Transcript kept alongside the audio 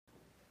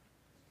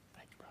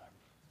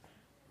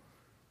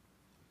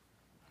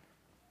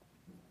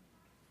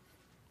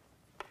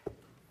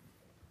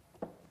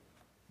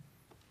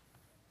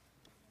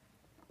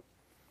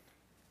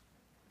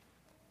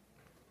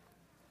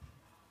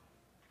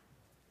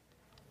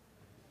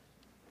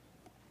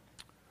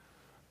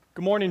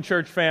Good morning,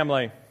 church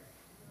family.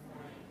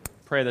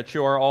 Pray that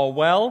you are all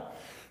well,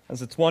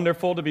 as it's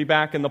wonderful to be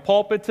back in the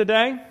pulpit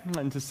today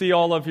and to see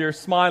all of your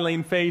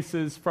smiling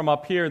faces from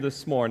up here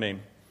this morning.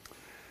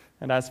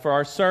 And as for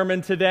our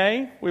sermon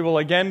today, we will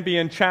again be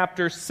in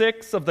chapter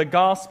 6 of the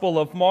Gospel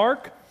of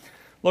Mark,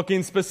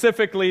 looking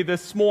specifically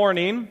this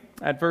morning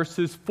at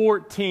verses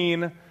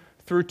 14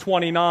 through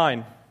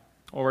 29,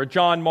 where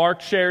John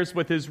Mark shares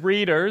with his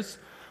readers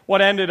what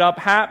ended up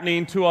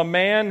happening to a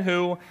man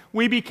who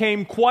we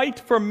became quite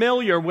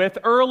familiar with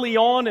early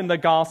on in the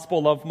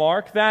Gospel of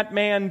Mark, that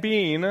man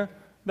being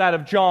that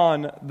of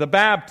John the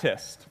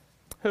Baptist,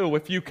 who,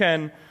 if you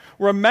can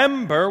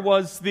remember,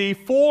 was the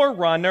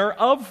forerunner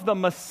of the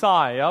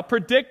Messiah,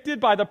 predicted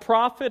by the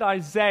prophet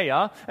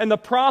Isaiah and the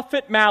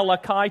prophet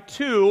Malachi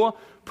to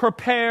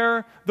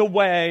prepare the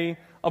way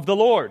of the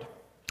Lord.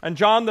 And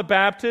John the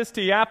Baptist,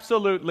 he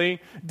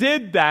absolutely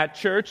did that,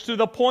 church, to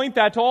the point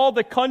that all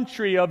the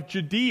country of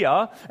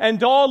Judea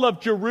and all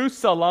of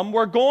Jerusalem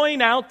were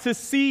going out to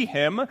see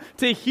him,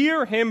 to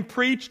hear him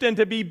preached, and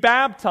to be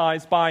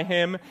baptized by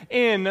him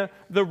in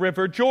the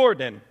River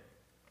Jordan.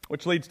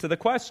 Which leads to the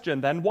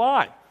question, then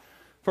why?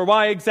 For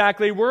why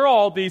exactly were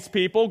all these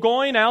people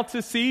going out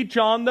to see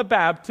John the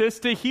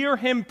Baptist, to hear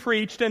him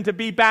preached, and to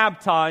be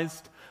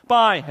baptized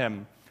by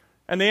him?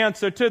 And the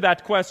answer to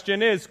that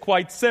question is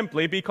quite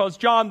simply because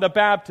John the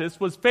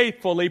Baptist was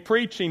faithfully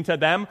preaching to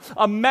them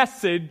a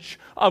message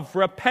of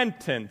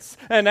repentance.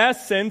 In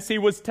essence, he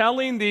was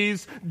telling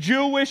these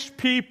Jewish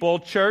people,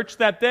 church,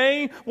 that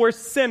they were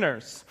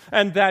sinners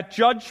and that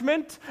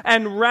judgment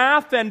and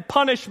wrath and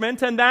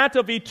punishment and that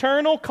of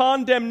eternal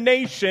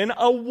condemnation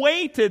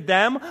awaited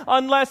them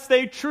unless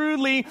they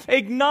truly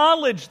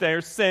acknowledged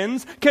their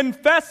sins,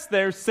 confessed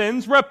their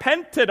sins,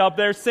 repented of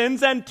their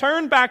sins, and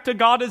turned back to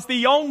God as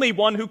the only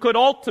one who could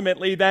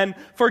ultimately then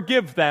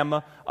forgive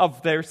them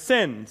of their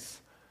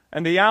sins.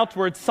 And the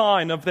outward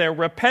sign of their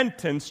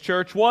repentance,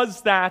 church,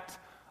 was that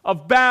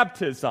of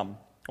baptism,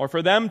 or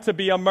for them to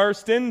be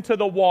immersed into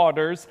the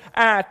waters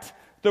at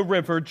the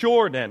River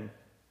Jordan.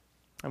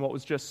 And what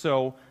was just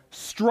so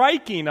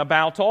striking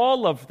about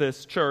all of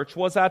this, church,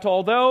 was that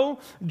although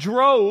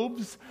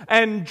droves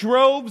and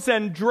droves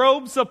and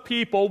droves of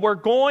people were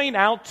going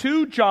out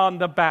to John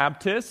the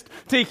Baptist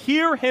to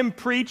hear him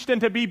preached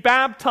and to be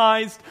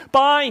baptized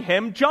by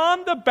him,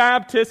 John the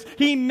Baptist,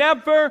 he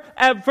never,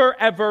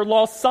 ever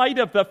lost sight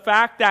of the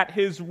fact that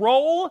his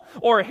role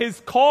or his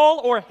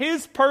call or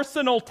his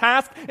personal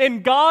task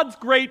in God's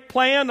great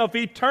plan of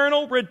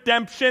eternal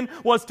redemption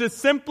was to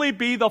simply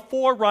be the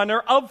forerunner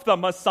of the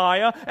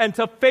Messiah and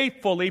to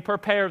faithfully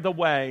prepare the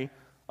way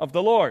of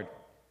the Lord.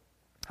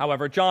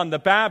 However, John the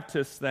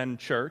Baptist then,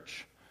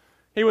 church,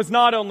 he was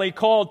not only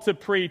called to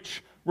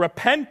preach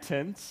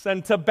repentance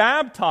and to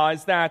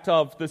baptize that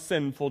of the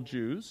sinful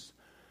Jews,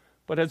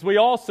 but as we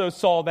also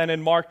saw then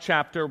in Mark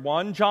chapter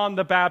 1, John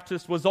the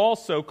Baptist was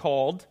also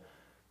called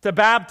to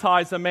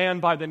baptize a man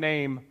by the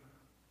name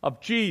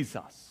of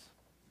Jesus,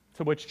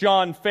 to which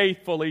John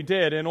faithfully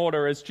did in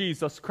order, as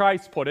Jesus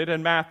Christ put it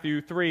in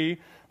Matthew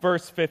 3,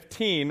 verse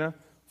 15,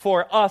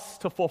 for us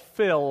to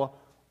fulfill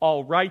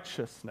all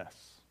righteousness.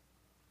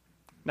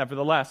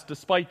 Nevertheless,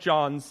 despite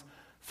John's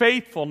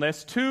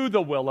faithfulness to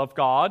the will of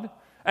God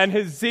and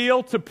his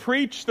zeal to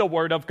preach the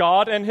word of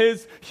God and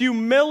his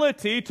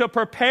humility to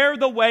prepare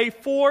the way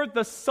for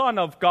the Son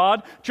of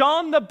God,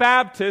 John the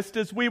Baptist,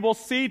 as we will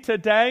see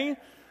today,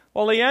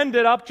 well, he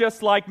ended up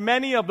just like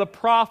many of the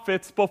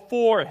prophets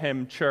before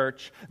him,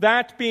 church,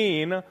 that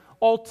being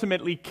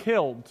ultimately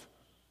killed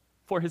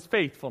for his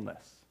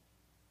faithfulness.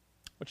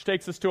 Which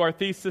takes us to our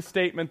thesis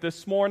statement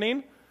this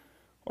morning,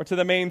 or to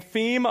the main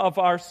theme of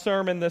our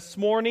sermon this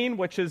morning,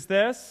 which is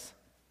this: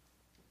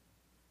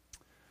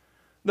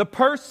 the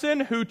person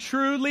who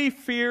truly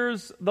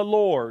fears the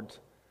Lord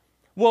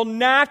will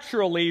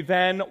naturally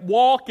then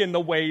walk in the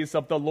ways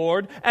of the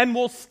Lord and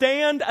will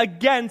stand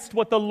against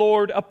what the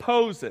Lord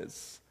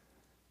opposes,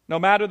 no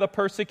matter the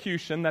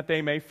persecution that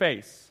they may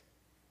face.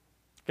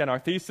 Again, our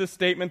thesis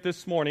statement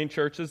this morning,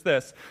 church, is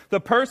this: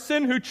 the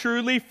person who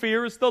truly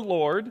fears the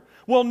Lord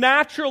will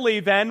naturally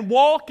then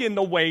walk in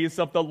the ways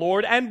of the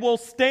Lord and will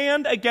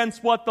stand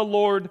against what the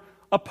Lord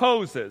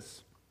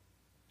opposes,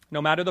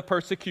 no matter the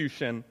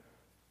persecution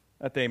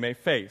that they may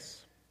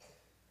face.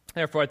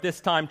 Therefore, at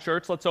this time,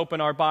 church, let's open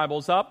our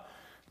Bibles up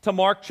to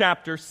Mark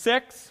chapter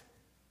 6,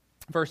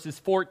 verses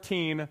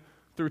 14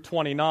 through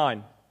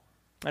 29.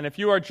 And if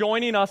you are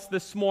joining us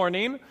this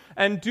morning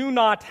and do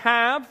not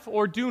have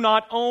or do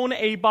not own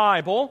a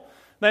Bible,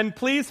 then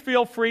please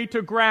feel free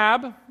to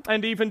grab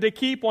and even to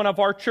keep one of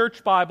our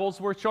church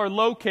Bibles, which are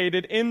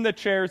located in the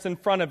chairs in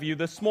front of you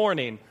this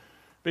morning.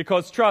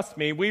 Because trust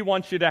me, we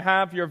want you to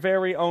have your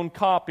very own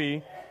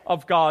copy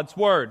of God's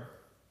Word.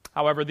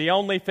 However, the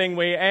only thing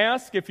we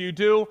ask, if you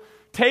do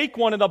take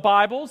one of the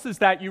Bibles, is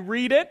that you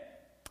read it,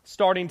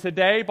 starting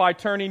today by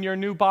turning your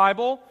new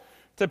Bible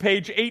to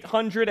page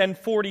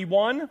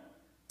 841,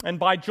 and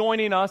by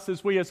joining us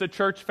as we as a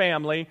church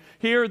family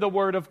hear the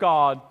Word of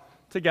God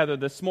together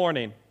this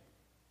morning.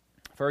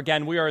 For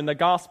again, we are in the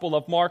Gospel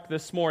of Mark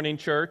this morning,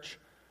 church,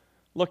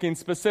 looking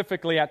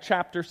specifically at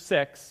chapter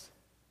 6,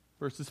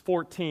 verses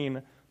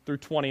 14 through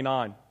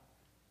 29,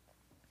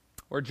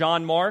 where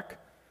John Mark,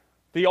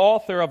 the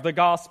author of the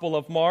Gospel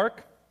of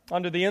Mark,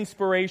 under the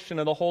inspiration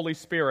of the Holy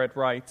Spirit,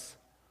 writes,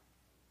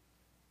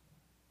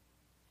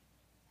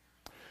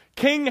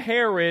 King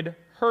Herod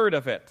heard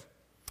of it,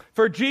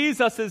 for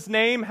Jesus'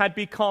 name had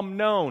become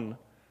known.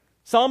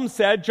 Some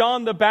said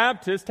John the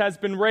Baptist has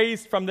been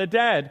raised from the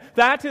dead.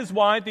 That is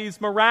why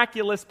these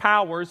miraculous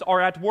powers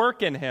are at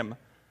work in him.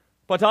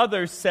 But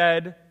others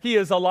said he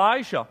is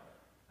Elijah,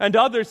 and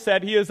others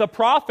said he is a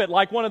prophet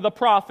like one of the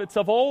prophets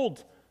of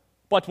old.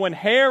 But when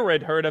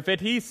Herod heard of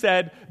it, he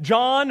said,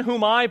 John,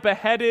 whom I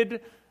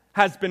beheaded,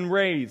 has been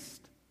raised.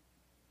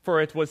 For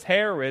it was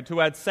Herod who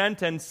had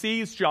sent and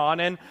seized John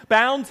and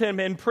bound him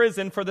in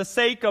prison for the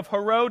sake of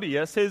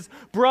Herodias, his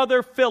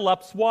brother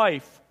Philip's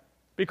wife,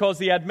 because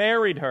he had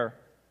married her.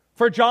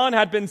 For John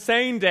had been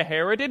saying to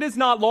Herod, it is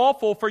not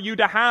lawful for you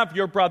to have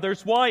your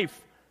brother's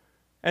wife.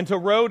 And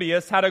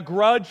Herodias had a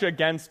grudge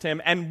against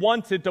him and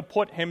wanted to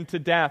put him to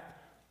death.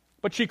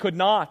 But she could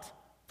not.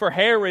 For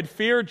Herod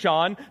feared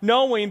John,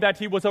 knowing that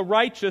he was a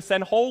righteous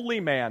and holy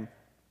man,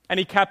 and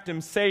he kept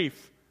him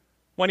safe.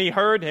 When he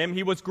heard him,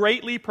 he was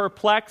greatly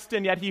perplexed,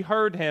 and yet he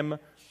heard him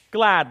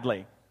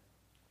gladly.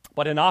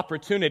 But an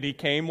opportunity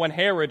came when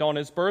Herod, on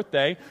his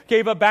birthday,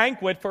 gave a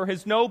banquet for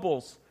his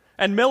nobles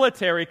and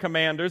military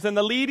commanders and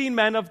the leading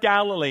men of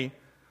Galilee.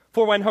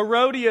 For when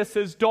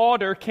Herodias'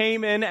 daughter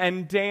came in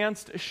and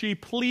danced, she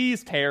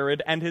pleased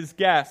Herod and his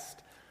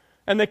guest.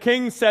 And the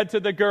king said to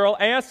the girl,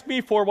 ask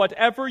me for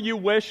whatever you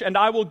wish, and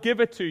I will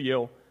give it to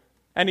you.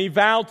 And he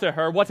vowed to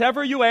her,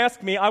 whatever you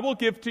ask me, I will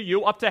give to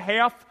you, up to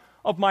half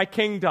of my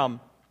kingdom.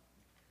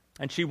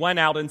 And she went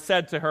out and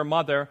said to her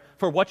mother,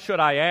 for what should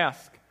I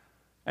ask?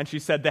 And she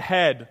said, the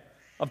head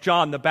of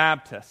John the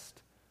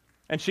Baptist.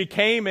 And she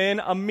came in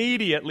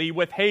immediately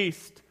with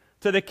haste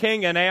to the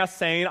king and asked,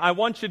 saying, I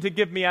want you to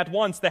give me at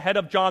once the head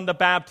of John the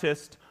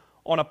Baptist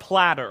on a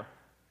platter.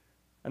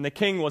 And the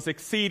king was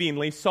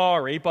exceedingly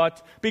sorry,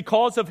 but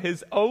because of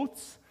his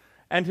oaths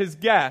and his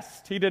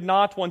guest, he did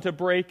not want to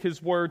break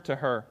his word to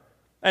her.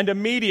 And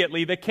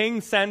immediately the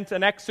king sent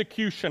an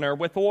executioner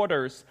with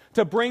orders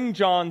to bring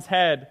John's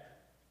head.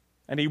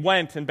 And he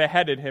went and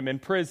beheaded him in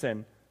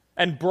prison,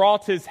 and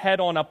brought his head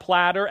on a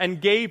platter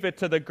and gave it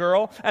to the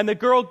girl, and the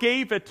girl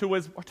gave it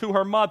to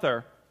her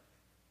mother.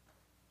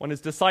 When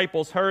his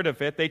disciples heard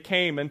of it, they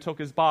came and took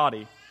his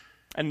body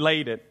and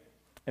laid it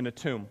in a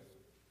tomb.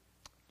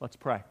 Let's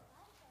pray.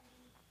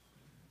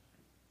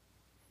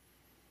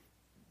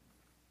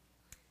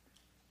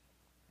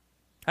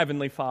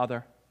 Heavenly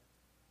Father,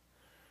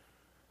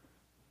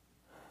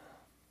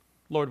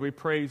 Lord, we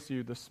praise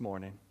you this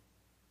morning.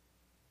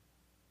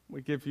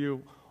 We give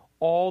you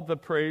all the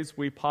praise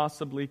we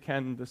possibly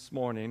can this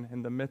morning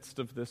in the midst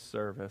of this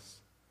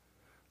service.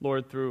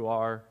 Lord, through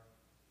our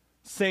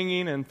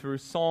singing and through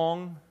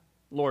song,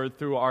 Lord,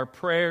 through our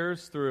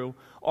prayers, through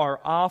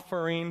our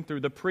offering, through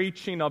the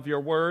preaching of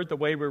your word, the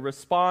way we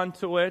respond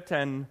to it,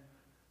 and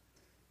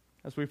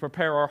as we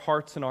prepare our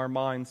hearts and our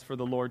minds for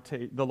the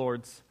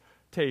Lord's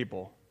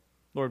table.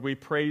 Lord, we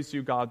praise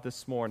you, God,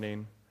 this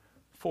morning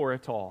for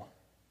it all.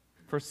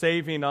 For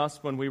saving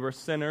us when we were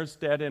sinners,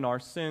 dead in our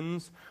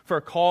sins, for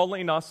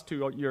calling us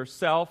to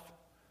yourself,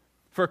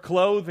 for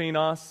clothing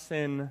us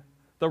in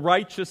the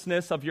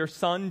righteousness of your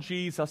Son,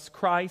 Jesus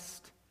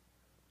Christ.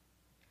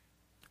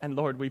 And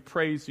Lord, we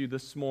praise you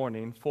this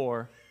morning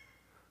for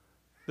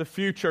the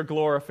future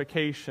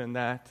glorification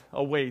that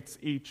awaits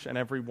each and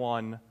every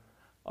one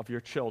of your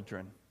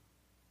children.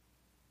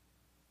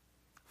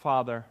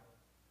 Father,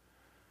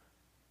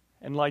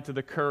 in light of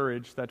the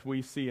courage that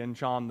we see in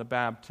John the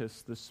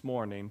Baptist this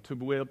morning,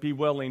 to be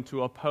willing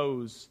to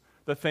oppose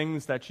the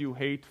things that you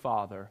hate,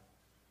 Father,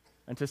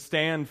 and to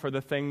stand for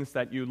the things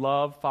that you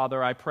love,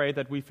 Father, I pray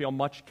that we feel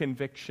much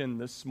conviction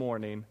this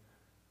morning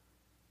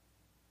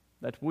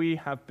that we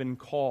have been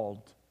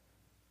called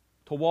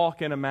to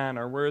walk in a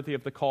manner worthy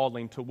of the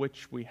calling to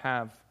which we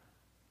have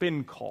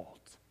been called,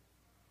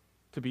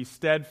 to be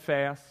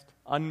steadfast,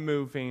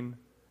 unmoving,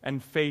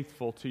 and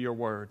faithful to your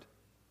word.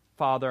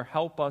 Father,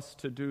 help us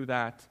to do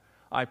that,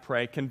 I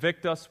pray.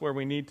 Convict us where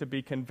we need to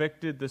be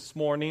convicted this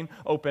morning.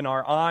 Open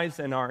our eyes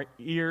and our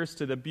ears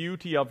to the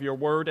beauty of your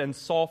word and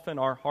soften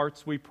our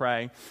hearts, we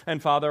pray.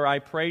 And Father, I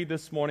pray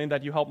this morning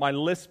that you help my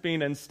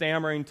lisping and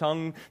stammering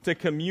tongue to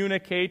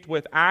communicate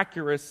with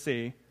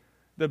accuracy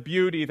the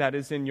beauty that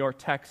is in your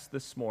text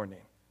this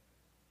morning.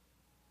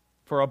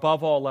 For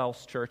above all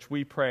else, church,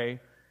 we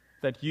pray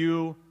that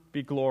you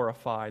be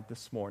glorified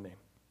this morning.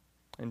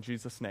 In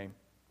Jesus' name,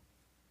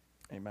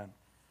 amen.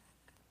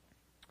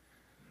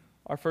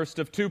 Our first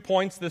of 2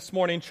 points this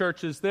morning,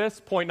 church, is this.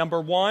 Point number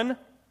 1,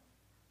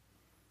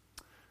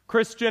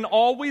 Christian,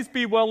 always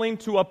be willing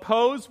to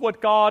oppose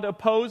what God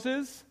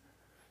opposes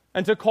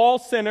and to call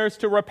sinners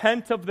to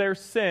repent of their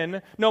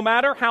sin, no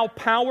matter how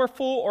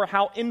powerful or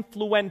how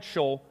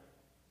influential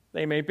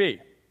they may be.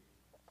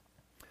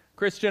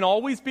 Christian,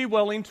 always be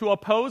willing to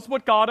oppose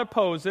what God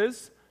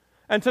opposes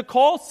and to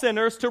call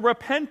sinners to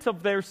repent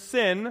of their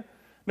sin,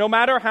 no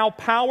matter how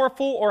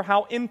powerful or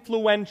how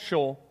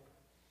influential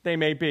they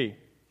may be.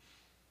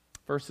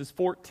 Verses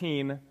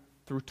 14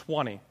 through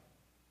 20,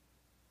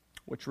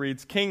 which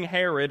reads, King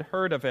Herod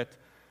heard of it,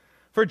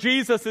 for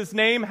Jesus'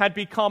 name had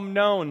become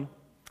known.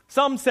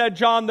 Some said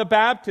John the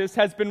Baptist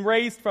has been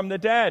raised from the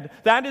dead.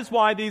 That is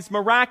why these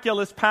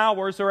miraculous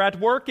powers are at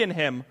work in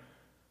him.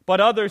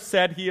 But others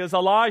said he is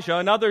Elijah,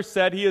 and others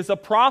said he is a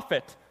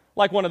prophet,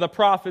 like one of the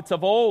prophets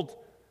of old.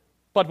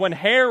 But when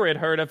Herod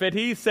heard of it,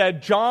 he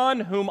said,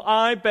 John, whom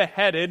I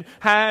beheaded,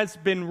 has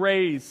been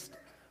raised.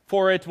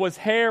 For it was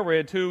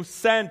Herod who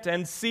sent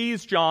and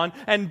seized John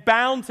and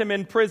bound him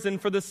in prison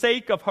for the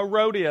sake of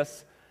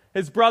Herodias,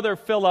 his brother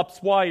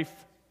Philip's wife,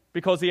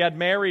 because he had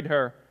married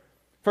her.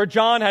 For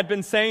John had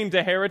been saying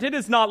to Herod, it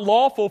is not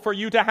lawful for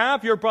you to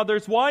have your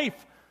brother's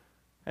wife.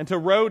 And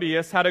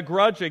Herodias had a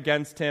grudge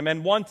against him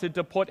and wanted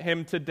to put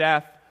him to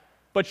death.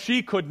 But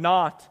she could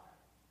not,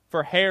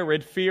 for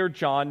Herod feared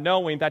John,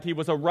 knowing that he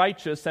was a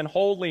righteous and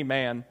holy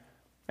man,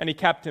 and he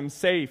kept him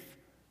safe.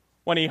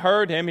 When he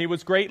heard him, he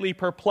was greatly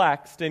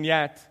perplexed, and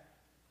yet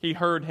he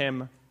heard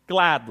him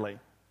gladly.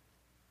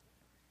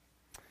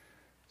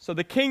 So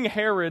the King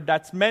Herod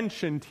that's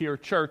mentioned here,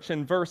 church,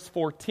 in verse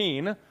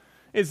 14,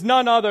 is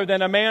none other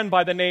than a man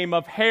by the name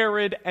of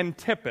Herod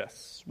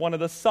Antipas, one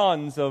of the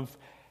sons of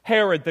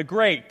Herod the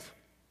Great.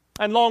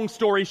 And long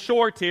story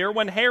short here,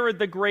 when Herod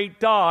the Great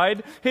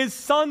died, his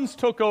sons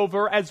took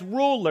over as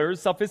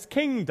rulers of his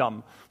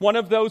kingdom. One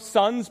of those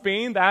sons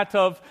being that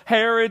of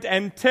Herod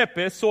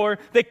Antipas, or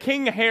the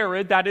King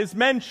Herod that is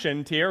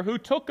mentioned here, who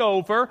took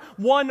over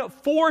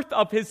 1/4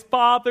 of his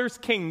father's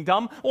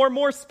kingdom, or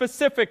more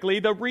specifically,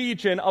 the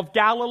region of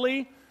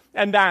Galilee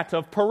and that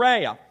of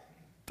Perea.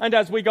 And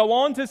as we go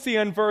on to see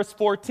in verse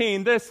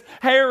 14, this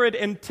Herod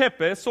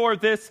Antipas, or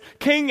this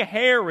King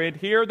Herod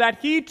here, that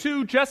he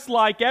too, just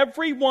like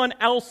everyone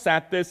else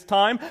at this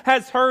time,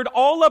 has heard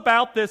all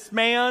about this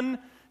man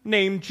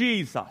named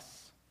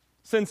Jesus.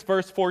 Since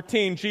verse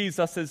 14,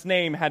 Jesus'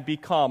 name had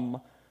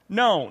become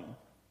known.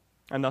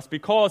 And thus,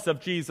 because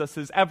of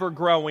Jesus'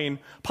 ever-growing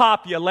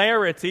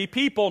popularity,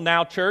 people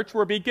now, church,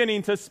 were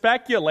beginning to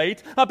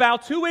speculate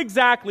about who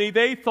exactly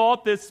they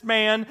thought this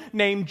man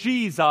named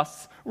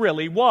Jesus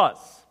really was.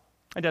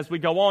 And as we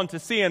go on to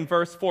see in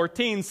verse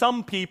 14,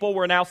 some people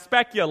were now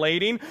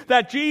speculating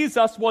that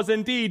Jesus was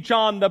indeed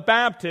John the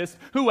Baptist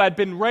who had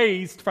been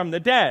raised from the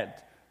dead.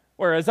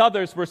 Whereas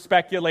others were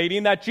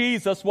speculating that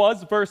Jesus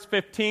was, verse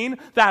 15,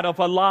 that of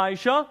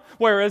Elijah.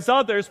 Whereas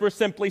others were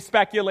simply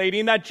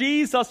speculating that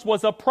Jesus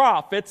was a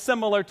prophet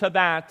similar to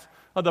that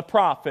of the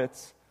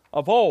prophets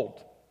of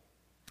old.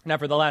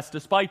 Nevertheless,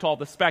 despite all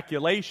the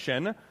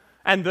speculation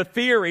and the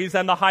theories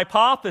and the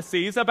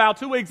hypotheses about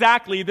who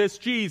exactly this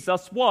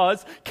Jesus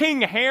was,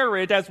 King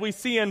Herod, as we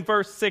see in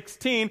verse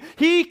 16,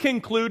 he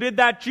concluded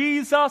that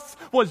Jesus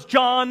was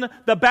John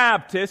the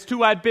Baptist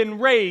who had been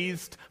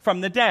raised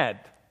from the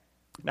dead.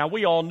 Now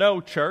we all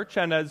know, church,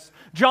 and as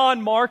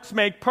John Marks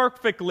make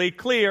perfectly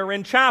clear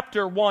in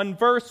chapter 1,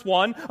 verse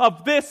 1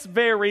 of this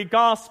very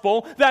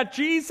gospel, that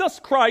Jesus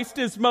Christ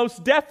is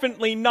most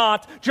definitely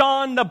not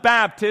John the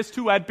Baptist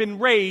who had been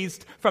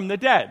raised from the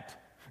dead,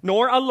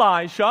 nor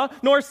Elijah,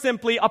 nor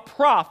simply a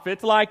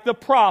prophet like the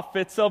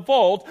prophets of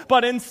old,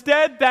 but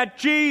instead that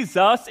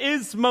Jesus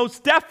is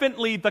most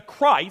definitely the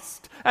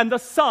Christ and the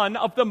Son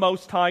of the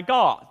Most High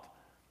God.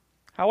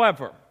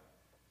 However,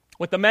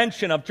 with the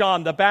mention of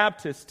John the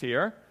Baptist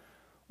here,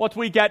 what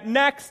we get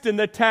next in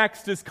the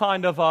text is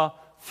kind of a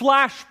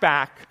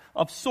flashback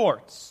of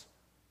sorts.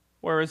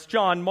 Whereas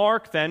John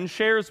Mark then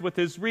shares with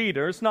his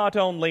readers not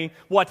only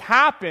what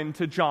happened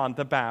to John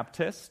the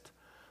Baptist,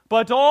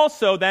 but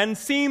also then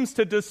seems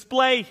to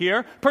display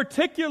here,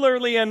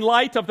 particularly in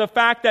light of the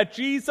fact that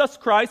Jesus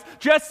Christ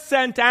just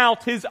sent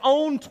out his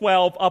own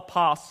 12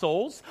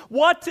 apostles,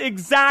 what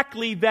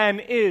exactly then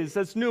is,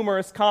 as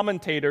numerous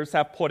commentators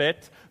have put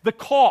it, the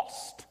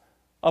cost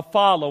of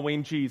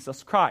following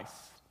Jesus Christ.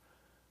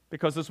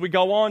 Because as we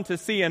go on to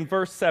see in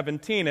verse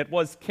 17, it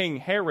was King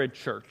Herod,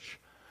 church,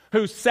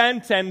 who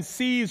sent and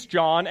seized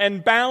John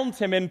and bound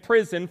him in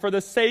prison for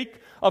the sake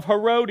of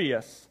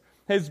Herodias,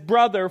 his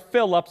brother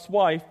Philip's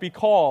wife,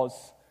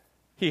 because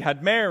he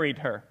had married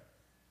her.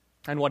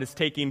 And what is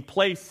taking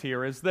place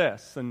here is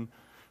this, and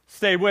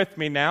stay with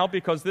me now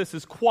because this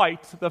is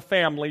quite the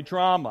family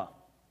drama.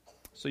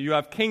 So you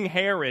have King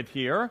Herod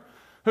here,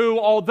 who,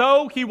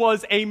 although he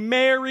was a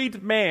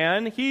married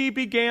man, he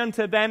began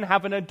to then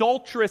have an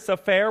adulterous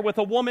affair with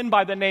a woman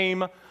by the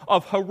name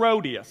of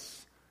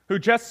Herodias, who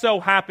just so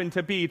happened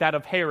to be that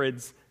of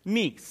Herod's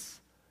niece.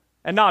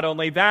 And not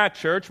only that,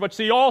 church, but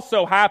she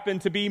also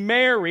happened to be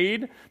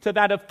married to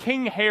that of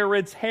King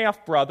Herod's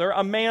half-brother,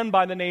 a man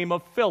by the name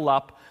of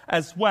Philip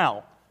as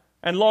well.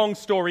 And long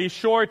story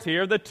short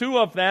here, the two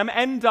of them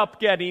end up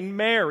getting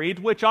married,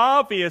 which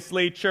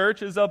obviously,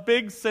 church, is a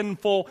big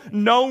sinful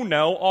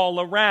no-no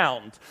all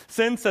around.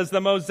 Since, as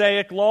the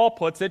Mosaic law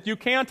puts it, you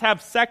can't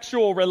have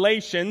sexual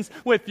relations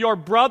with your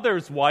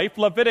brother's wife,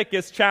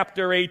 Leviticus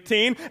chapter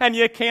 18, and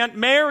you can't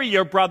marry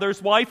your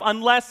brother's wife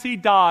unless he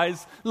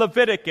dies,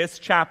 Leviticus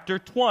chapter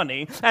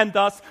 20. And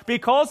thus,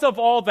 because of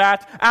all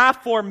that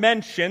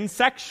aforementioned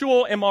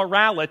sexual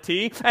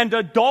immorality and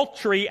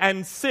adultery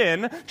and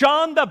sin,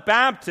 John the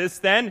Baptist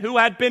then, who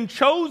had been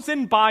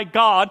chosen by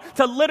God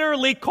to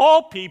literally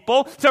call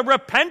people to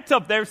repent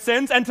of their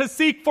sins and to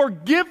seek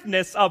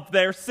forgiveness of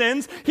their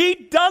sins, he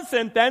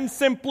doesn't then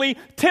simply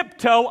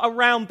tiptoe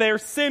around their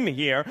sin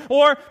here,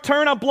 or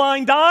turn a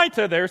blind eye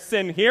to their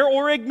sin here,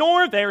 or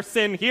ignore their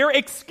sin here,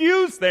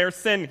 excuse their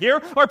sin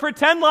here, or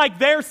pretend like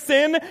their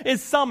sin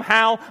is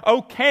somehow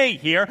okay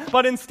here.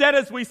 But instead,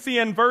 as we see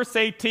in verse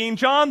 18,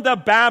 John the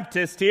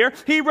Baptist here,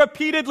 he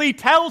repeatedly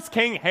tells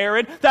King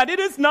Herod that it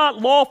is not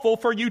lawful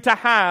for you to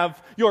have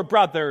your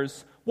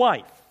brother's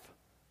wife.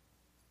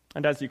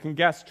 And as you can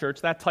guess,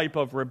 church, that type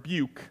of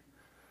rebuke,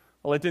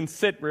 well, it didn't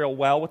sit real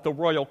well with the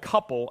royal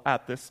couple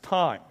at this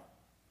time,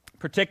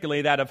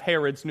 particularly that of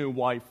Herod's new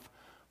wife,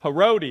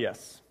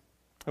 Herodias,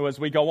 who, as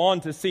we go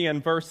on to see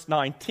in verse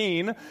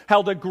 19,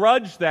 held a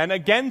grudge then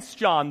against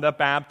John the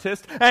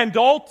Baptist and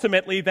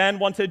ultimately then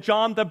wanted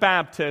John the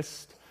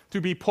Baptist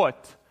to be put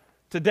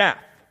to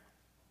death.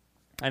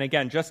 And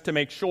again, just to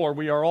make sure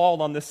we are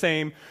all on the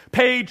same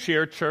page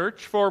here,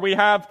 church, for we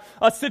have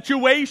a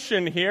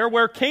situation here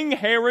where King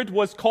Herod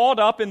was caught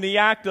up in the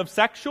act of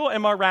sexual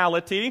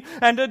immorality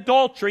and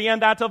adultery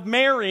and that of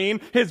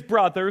marrying his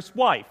brother's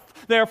wife.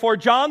 Therefore,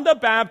 John the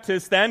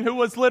Baptist then, who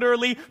was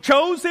literally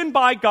chosen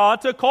by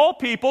God to call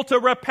people to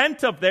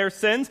repent of their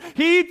sins,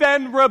 he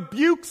then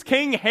rebukes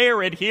King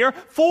Herod here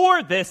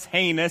for this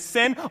heinous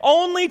sin,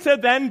 only to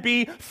then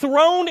be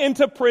thrown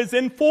into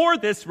prison for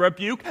this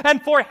rebuke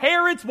and for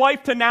Herod's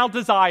wife to now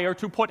desire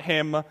to put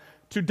him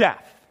to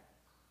death.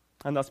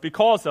 And thus,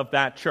 because of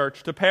that,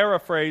 church, to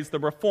paraphrase the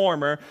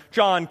reformer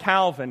John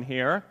Calvin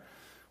here,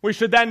 we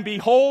should then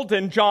behold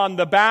in John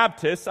the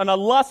Baptist an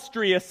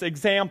illustrious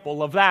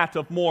example of that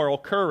of moral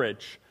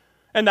courage,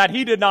 and that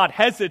he did not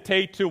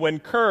hesitate to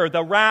incur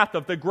the wrath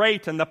of the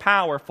great and the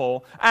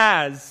powerful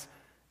as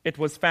it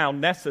was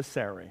found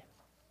necessary.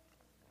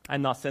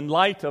 And thus, in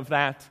light of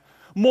that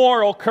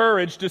moral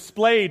courage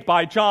displayed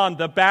by John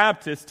the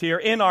Baptist here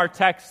in our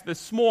text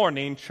this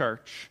morning,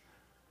 church,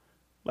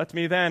 let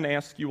me then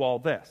ask you all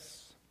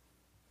this.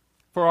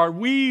 For are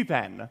we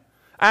then,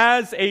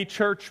 as a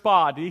church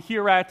body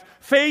here at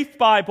Faith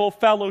Bible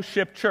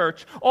Fellowship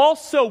Church,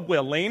 also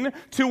willing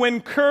to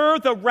incur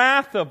the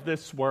wrath of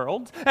this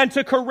world and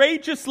to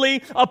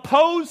courageously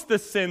oppose the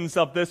sins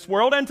of this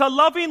world and to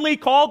lovingly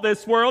call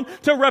this world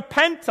to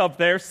repent of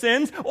their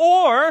sins?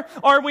 Or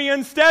are we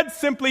instead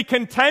simply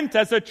content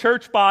as a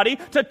church body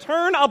to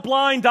turn a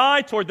blind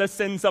eye toward the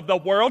sins of the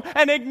world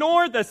and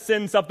ignore the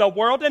sins of the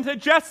world and to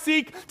just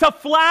seek to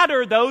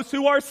flatter those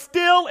who are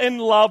still in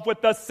love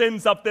with the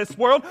sins of this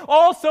world,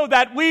 also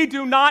that we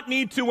do not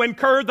need to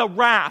incur the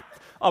wrath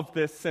of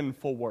this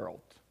sinful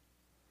world?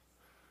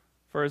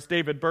 For as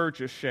David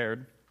Burgess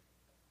shared,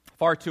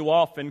 far too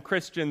often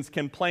Christians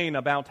complain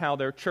about how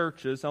their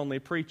churches only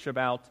preach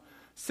about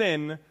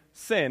sin,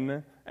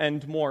 sin,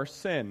 and more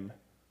sin,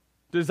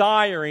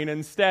 desiring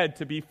instead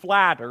to be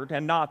flattered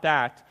and not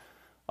that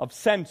of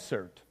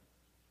censored.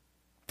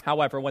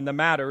 However, when the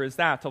matter is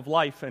that of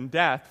life and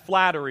death,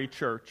 flattery,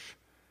 church,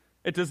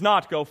 it does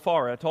not go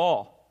far at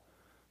all.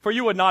 For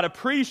you would not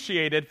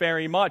appreciate it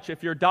very much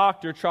if your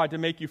doctor tried to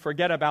make you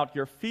forget about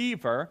your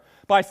fever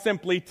by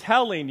simply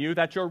telling you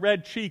that your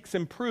red cheeks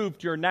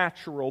improved your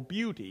natural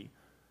beauty.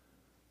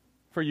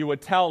 For you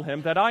would tell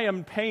him that I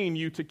am paying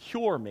you to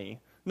cure me,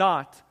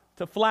 not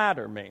to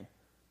flatter me,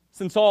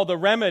 since all the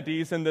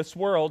remedies in this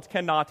world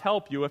cannot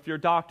help you if your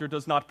doctor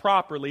does not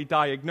properly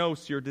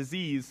diagnose your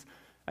disease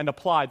and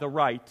apply the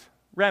right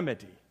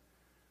remedy.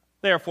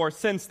 Therefore,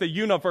 since the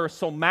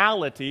universal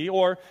malady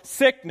or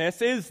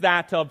sickness is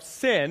that of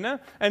sin,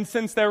 and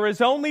since there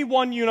is only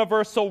one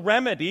universal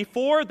remedy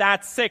for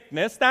that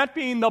sickness, that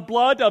being the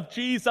blood of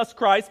Jesus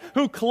Christ,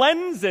 who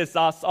cleanses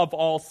us of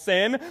all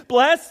sin,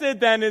 blessed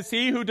then is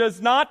he who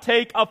does not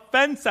take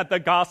offense at the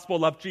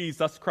gospel of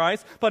Jesus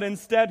Christ, but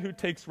instead who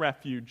takes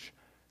refuge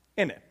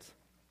in it.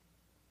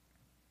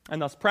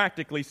 And thus,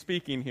 practically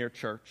speaking here,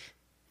 church,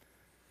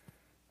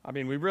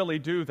 we really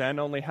do then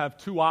only have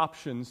two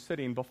options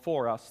sitting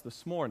before us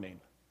this morning.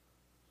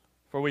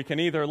 For we can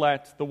either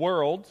let the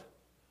world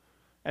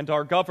and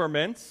our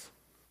governments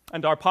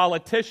and our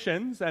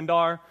politicians and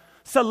our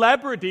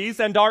celebrities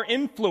and our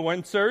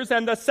influencers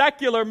and the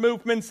secular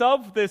movements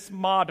of this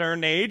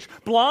modern age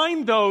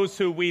blind those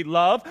who we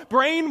love,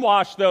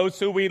 brainwash those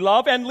who we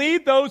love, and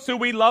lead those who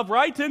we love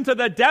right into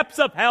the depths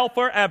of hell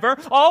forever,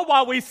 all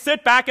while we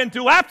sit back and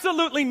do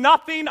absolutely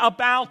nothing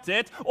about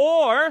it.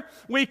 Or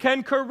we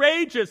can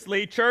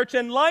courageously, church,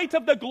 in light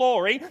of the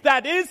glory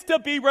that is to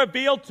be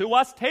revealed to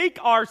us, take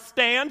our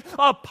stand,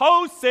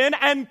 oppose sin,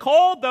 and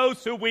call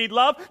those who we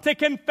love to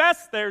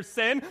confess their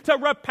sin, to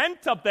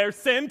repent of their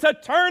sin, to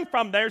turn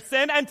from their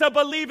sin, and to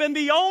believe in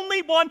the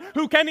only one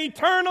who can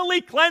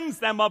eternally cleanse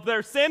them of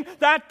their sin,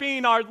 that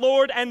being our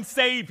Lord and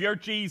Savior,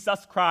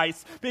 Jesus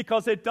Christ.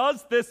 Because it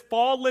does this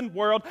fallen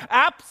world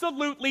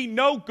absolutely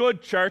no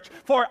good, church,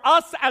 for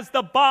us as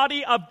the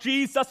body of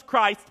Jesus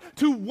Christ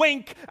to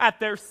wink at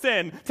their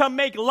sin, to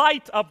make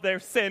light of their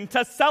sin,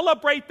 to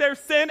celebrate their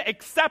sin,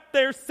 accept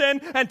their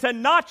sin, and to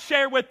not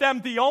share with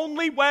them the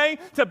only way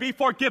to be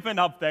forgiven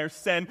of their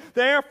sin.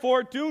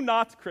 Therefore, do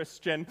not,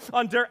 Christian,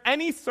 under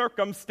any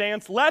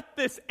circumstance, let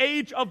this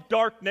age of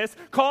darkness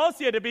cause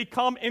you to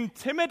become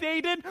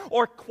intimidated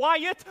or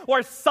quiet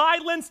or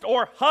silenced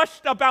or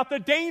hushed about the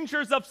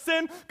dangers of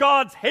sin,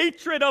 God's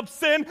hatred of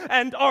sin,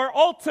 and our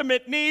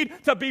ultimate need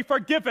to be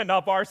forgiven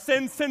of our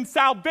sins, since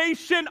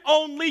salvation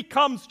only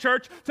comes,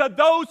 church, to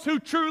those who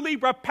truly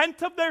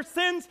repent of their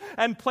sins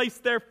and place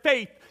their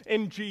faith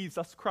in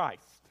Jesus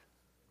Christ.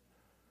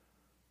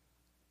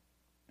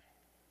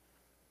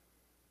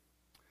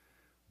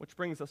 Which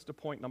brings us to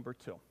point number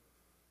 2.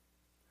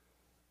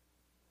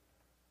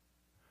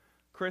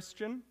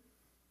 Christian,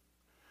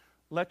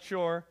 let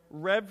your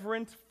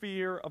reverent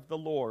fear of the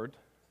Lord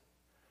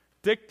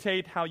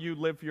dictate how you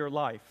live your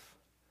life,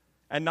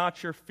 and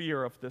not your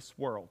fear of this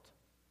world.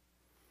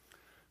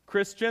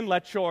 Christian,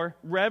 let your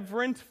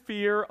reverent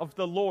fear of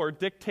the Lord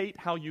dictate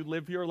how you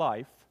live your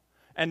life,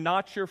 and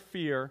not your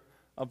fear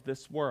of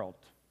this world.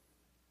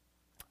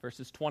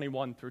 Verses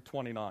 21 through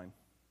 29,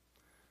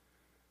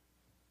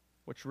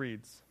 which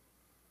reads,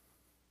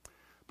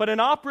 "But an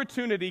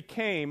opportunity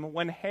came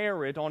when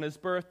Herod on his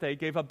birthday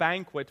gave a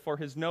banquet for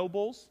his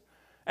nobles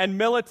and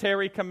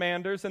military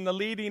commanders and the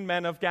leading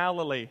men of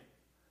Galilee.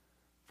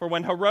 For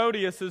when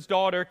Herodias'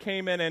 daughter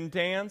came in and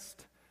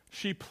danced,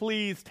 she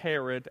pleased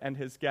Herod and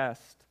his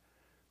guest.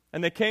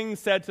 And the king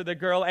said to the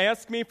girl,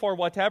 'Ask me for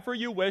whatever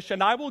you wish,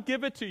 and I will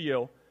give it to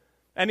you.'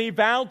 And he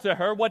vowed to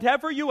her,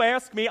 'Whatever you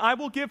ask me, I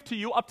will give to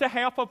you, up to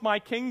half of my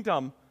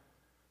kingdom.'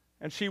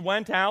 And she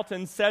went out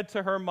and said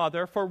to her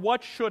mother, 'For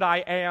what should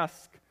I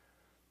ask?'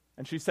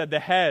 And she said, 'The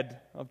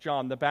head of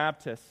John the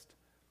Baptist.'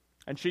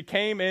 And she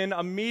came in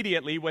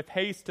immediately with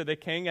haste to the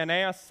king and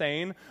asked,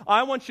 saying,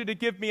 'I want you to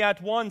give me at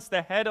once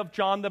the head of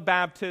John the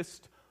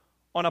Baptist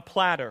on a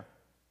platter.'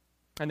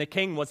 And the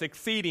king was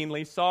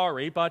exceedingly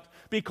sorry, but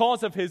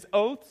because of his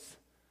oaths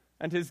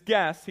and his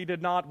guests, he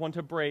did not want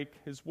to break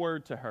his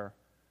word to her.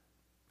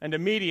 And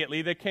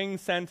immediately the king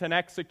sent an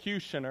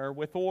executioner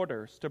with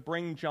orders to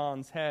bring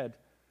John's head.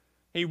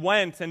 He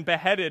went and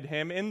beheaded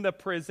him in the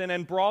prison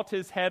and brought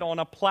his head on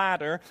a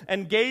platter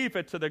and gave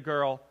it to the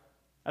girl.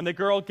 And the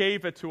girl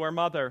gave it to her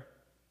mother.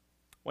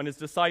 When his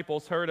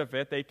disciples heard of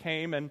it, they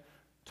came and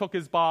took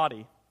his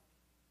body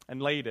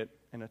and laid it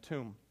in a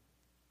tomb."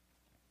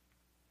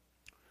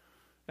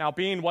 Now,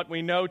 being what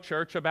we know,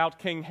 church, about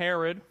King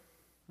Herod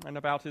and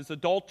about his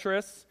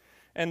adulterous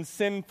and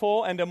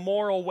sinful and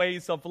immoral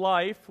ways of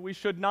life, we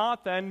should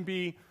not then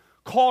be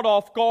caught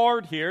off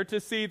guard here to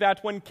see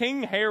that when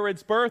King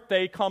Herod's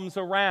birthday comes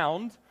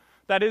around,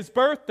 that his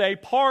birthday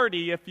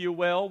party, if you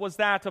will, was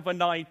that of a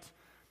night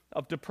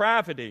of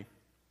depravity.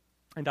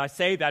 And I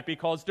say that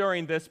because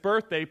during this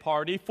birthday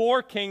party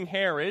for King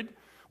Herod,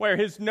 where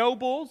his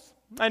nobles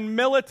and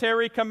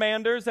military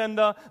commanders and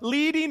the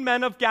leading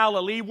men of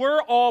Galilee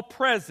were all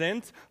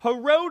present,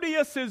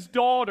 Herodias'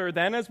 daughter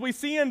then, as we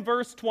see in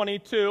verse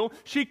 22,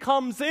 she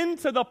comes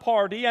into the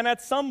party, and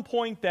at some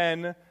point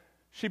then,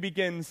 she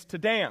begins to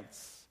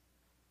dance.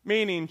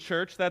 Meaning,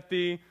 church, that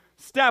the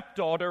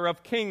stepdaughter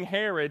of King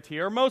Herod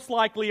here, most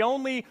likely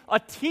only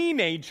a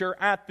teenager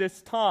at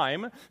this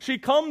time, she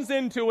comes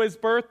into his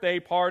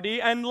birthday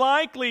party and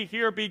likely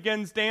here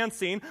begins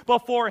dancing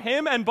before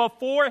him and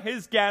before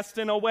his guest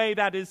in a way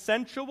that is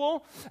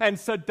sensual and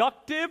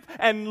seductive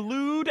and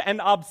lewd and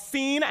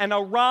obscene and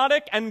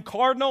erotic and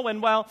carnal,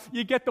 and well,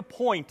 you get the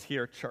point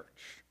here,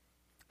 church.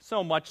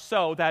 So much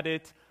so that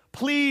it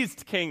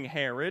pleased King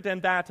Herod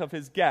and that of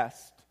his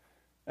guest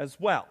as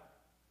well.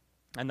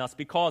 And thus,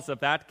 because of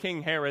that,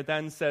 King Herod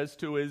then says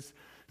to his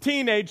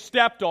teenage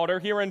stepdaughter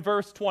here in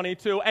verse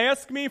 22,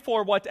 "Ask me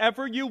for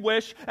whatever you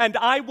wish, and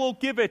I will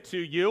give it to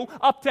you,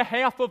 up to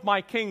half of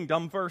my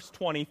kingdom," verse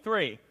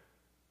 23.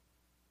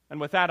 And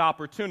with that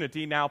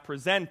opportunity now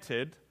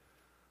presented,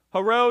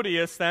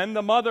 Herodias then,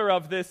 the mother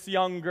of this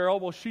young girl,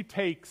 well, she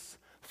takes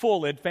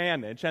full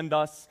advantage, and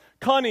thus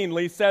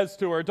cunningly says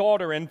to her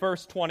daughter in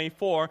verse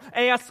 24,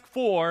 "Ask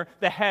for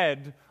the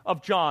head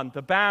of John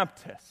the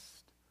Baptist."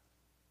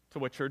 To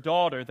which her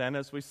daughter then,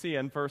 as we see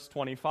in verse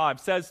 25,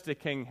 says to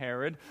King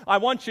Herod, "I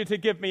want you to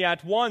give me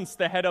at once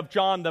the head of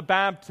John the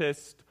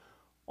Baptist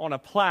on a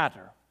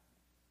platter."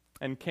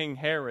 And King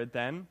Herod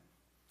then,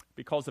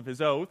 because of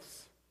his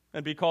oaths,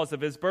 and because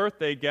of his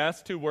birthday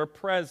guests who were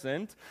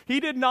present,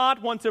 he did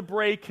not want to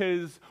break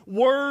his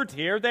word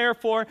here.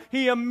 Therefore,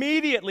 he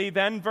immediately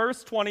then,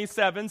 verse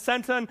 27,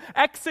 sent an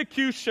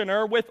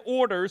executioner with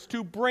orders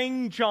to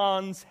bring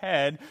John's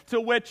head,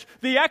 to which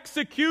the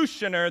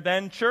executioner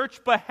then,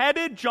 church,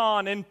 beheaded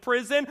John in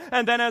prison,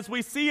 and then, as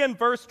we see in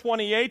verse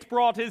 28,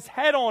 brought his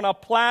head on a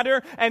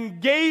platter and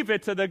gave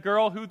it to the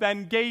girl, who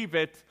then gave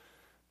it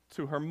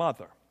to her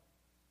mother.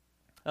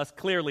 Thus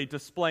clearly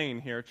displaying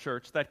here,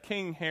 church, that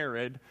King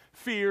Herod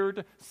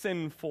feared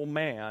sinful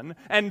man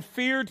and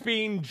feared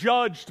being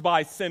judged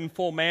by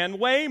sinful man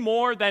way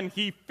more than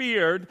he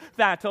feared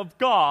that of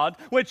God,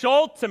 which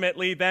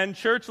ultimately then,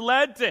 church,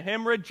 led to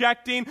him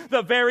rejecting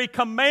the very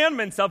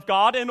commandments of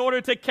God in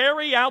order to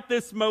carry out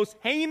this most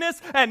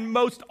heinous and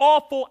most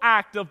awful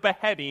act of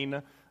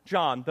beheading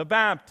John the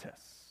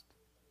Baptist.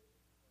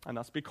 And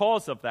thus,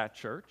 because of that,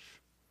 church,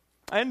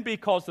 and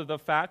because of the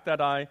fact that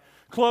I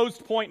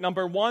closed point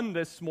number 1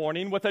 this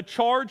morning with a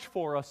charge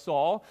for us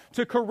all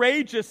to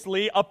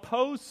courageously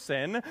oppose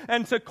sin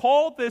and to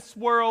call this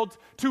world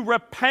to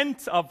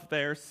repent of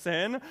their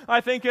sin,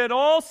 I think it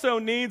also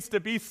needs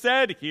to be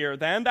said here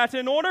then that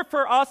in order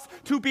for us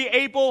to be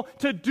able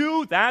to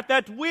do that,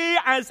 that we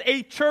as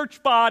a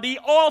church body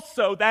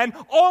also then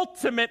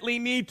ultimately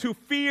need to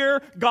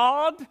fear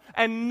God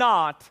and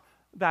not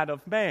that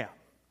of man,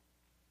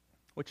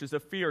 which is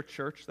a fear,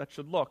 church, that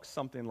should look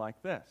something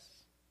like this.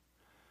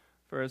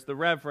 For as the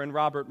Reverend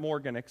Robert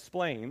Morgan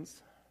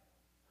explains,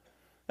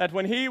 that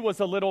when he was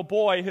a little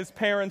boy, his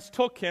parents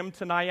took him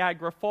to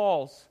Niagara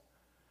Falls,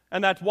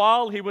 and that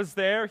while he was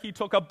there, he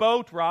took a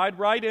boat ride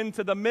right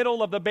into the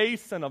middle of the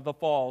basin of the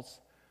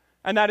falls,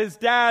 and that his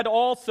dad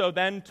also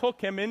then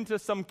took him into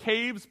some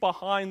caves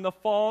behind the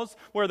falls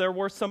where there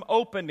were some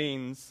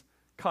openings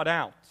cut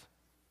out,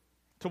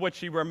 to which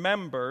he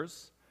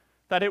remembers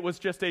that it was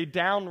just a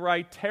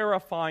downright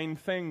terrifying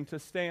thing to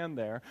stand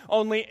there,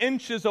 only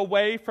inches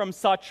away from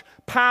such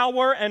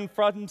power and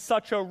from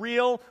such a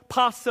real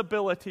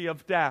possibility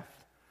of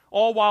death,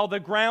 all while the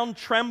ground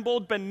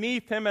trembled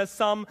beneath him as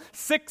some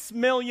 6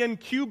 million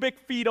cubic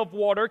feet of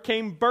water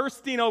came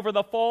bursting over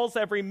the falls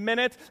every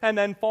minute and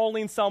then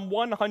falling some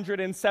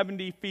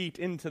 170 feet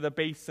into the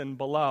basin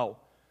below.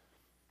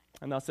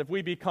 And thus, if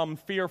we become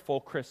fearful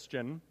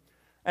Christian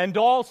and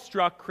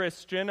awestruck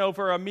Christian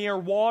over a mere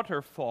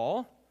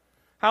waterfall,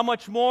 how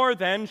much more,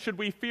 then, should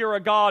we fear a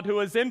God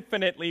who is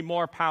infinitely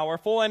more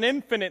powerful and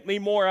infinitely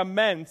more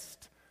immense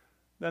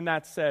than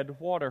that said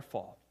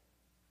waterfall?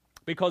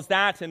 Because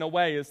that, in a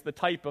way, is the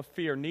type of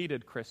fear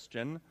needed,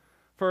 Christian,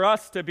 for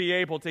us to be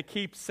able to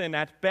keep sin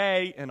at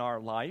bay in our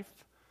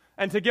life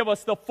and to give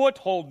us the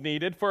foothold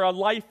needed for a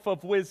life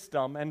of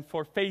wisdom and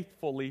for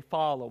faithfully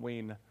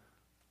following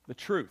the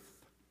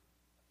truth.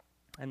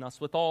 And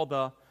thus, with all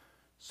the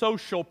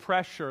social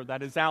pressure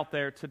that is out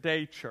there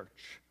today,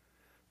 church,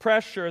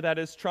 pressure that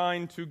is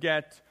trying to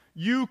get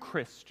you,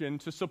 Christian,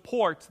 to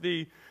support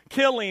the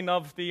killing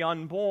of the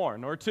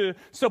unborn, or to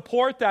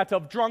support that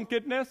of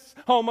drunkenness,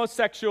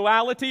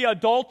 homosexuality,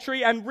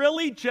 adultery, and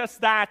really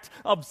just that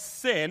of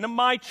sin.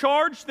 My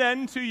charge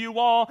then to you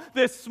all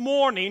this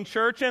morning,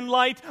 church, in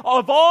light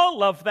of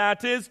all of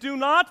that is, do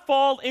not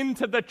fall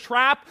into the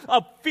trap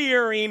of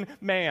fearing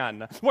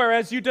man.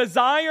 Whereas you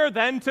desire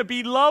then to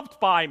be loved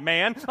by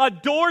man,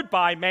 adored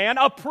by man,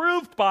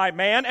 approved by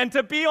man, and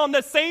to be on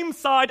the same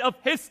side of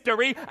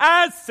history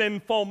as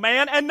sinful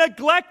man, and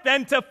neglect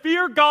then to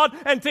fear God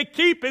and to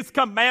keep His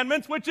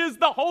commandments, which is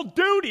the whole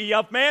duty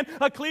of man,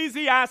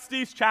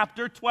 Ecclesiastes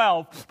chapter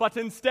 12. But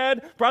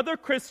instead, brother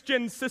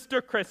Christian,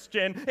 sister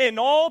Christian, in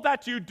all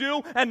that you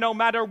do, and no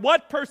matter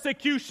what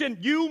persecution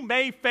you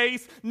may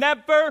face,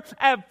 never,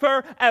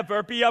 ever,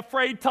 ever be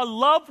afraid to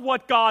love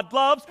what God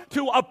loves,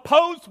 to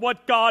oppose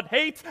what God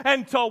hates,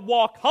 and to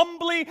walk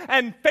humbly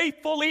and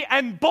faithfully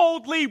and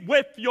boldly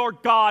with your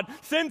God.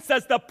 Since,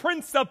 as the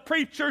Prince of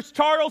Preachers,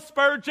 Charles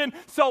Spurgeon,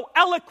 so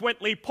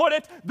eloquently put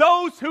it,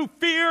 those who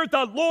fear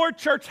the Lord,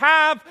 church,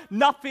 have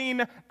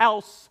nothing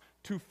else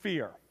to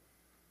fear.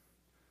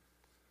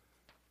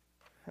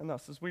 And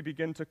thus, as we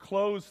begin to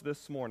close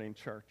this morning,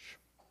 church,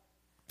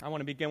 I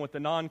want to begin with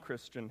the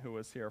non-Christian who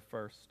is here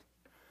first.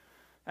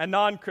 And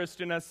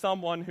non-Christian as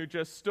someone who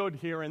just stood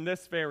here in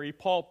this very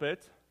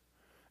pulpit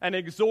and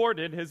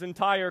exhorted his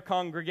entire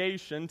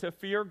congregation to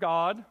fear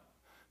God,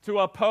 to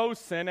oppose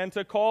sin, and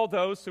to call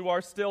those who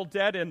are still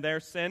dead in their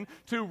sin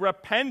to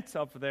repent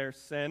of their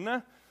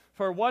sin.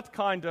 For what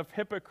kind of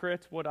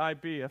hypocrite would I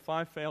be if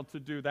I failed to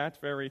do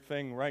that very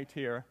thing right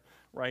here,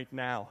 right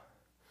now?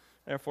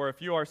 Therefore,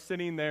 if you are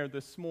sitting there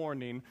this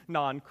morning,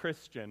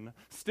 non-Christian,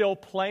 still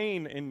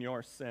playing in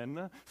your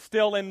sin,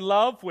 still in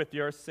love with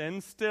your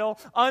sin, still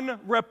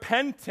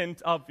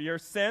unrepentant of your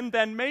sin,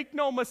 then make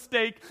no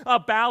mistake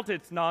about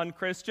it,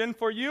 non-Christian,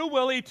 for you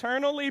will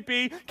eternally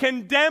be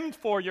condemned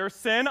for your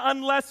sin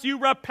unless you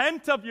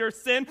repent of your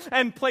sin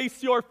and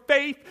place your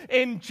faith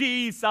in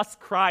Jesus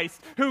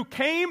Christ, who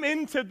came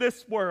into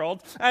this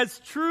world as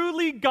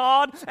truly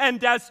God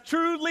and as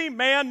truly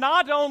man,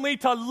 not only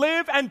to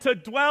live and to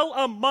dwell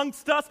among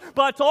amongst us,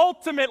 but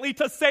ultimately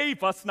to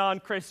save us,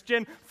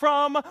 non-Christian,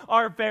 from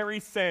our very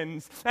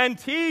sins. And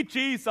He,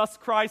 Jesus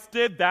Christ,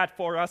 did that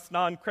for us,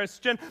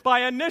 non-Christian,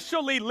 by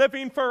initially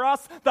living for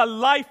us the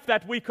life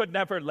that we could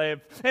never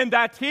live. And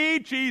that He,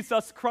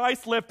 Jesus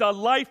Christ, lived a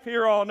life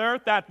here on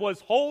earth that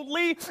was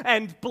holy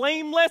and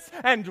blameless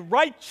and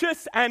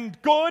righteous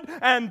and good,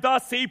 and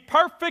thus He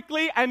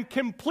perfectly and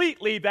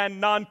completely then,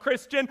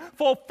 non-Christian,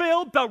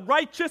 fulfilled the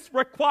righteous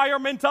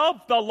requirement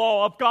of the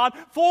law of God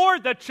for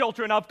the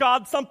children of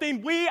God,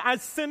 something we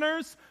as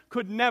sinners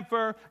could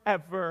never,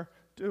 ever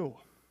do.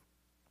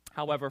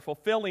 However,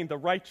 fulfilling the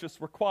righteous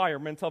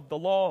requirement of the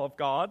law of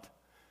God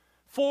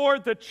for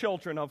the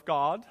children of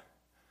God,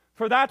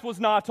 for that was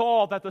not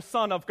all that the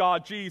Son of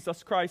God,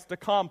 Jesus Christ,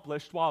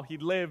 accomplished while He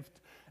lived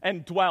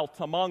and dwelt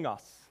among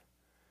us.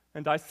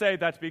 And I say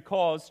that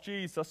because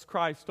Jesus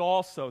Christ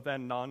also,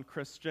 then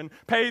non-Christian,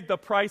 paid the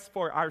price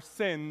for our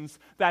sins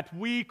that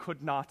we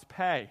could not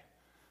pay.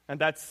 And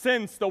that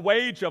since the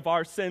wage of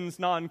our sins,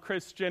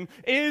 non-Christian,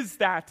 is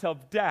that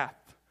of death,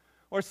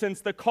 or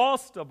since the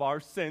cost of our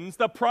sins,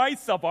 the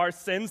price of our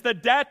sins, the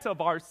debt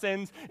of our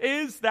sins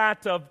is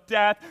that of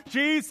death,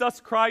 Jesus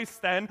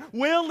Christ then,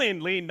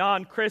 willingly,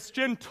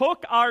 non-Christian,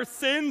 took our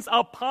sins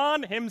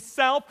upon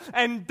Himself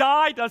and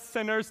died a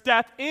sinner's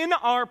death in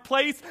our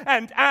place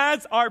and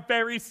as our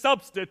very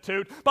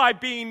substitute by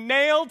being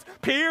nailed,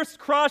 pierced,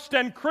 crushed,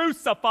 and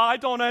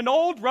crucified on an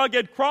old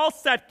rugged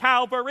cross at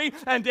Calvary.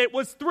 And it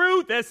was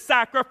through this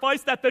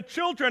sacrifice that the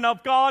children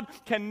of God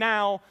can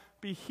now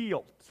be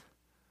healed.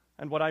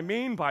 And what I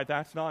mean by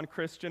that,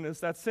 non-Christian, is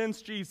that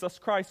since Jesus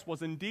Christ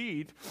was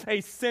indeed a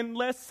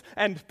sinless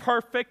and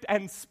perfect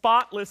and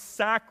spotless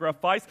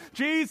sacrifice,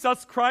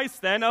 Jesus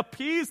Christ then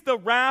appeased the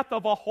wrath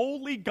of a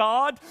holy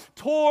God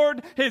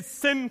toward His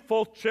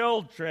sinful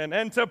children.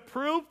 And to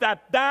prove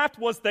that that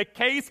was the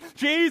case,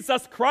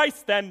 Jesus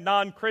Christ then,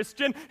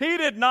 non-Christian, He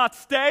did not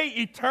stay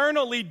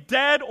eternally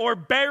dead or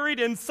buried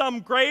in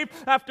some grave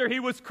after He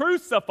was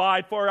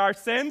crucified for our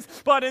sins,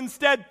 but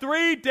instead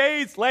 3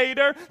 days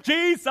later,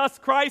 Jesus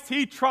Christ,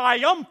 He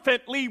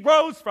triumphantly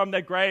rose from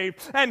the grave,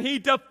 and He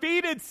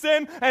defeated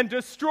sin and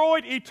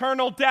destroyed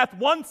eternal death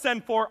once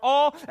and for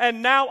all,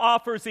 and now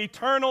offers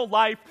eternal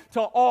life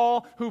to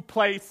all who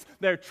place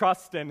their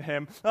trust in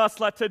Him. Thus,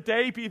 let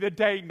today be the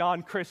day,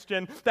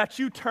 non-Christian, that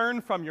you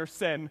turn from your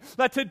sin.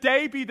 Let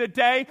today be the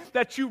day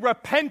that you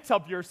repent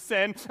of your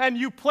sin and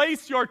you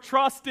place your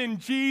trust in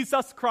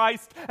Jesus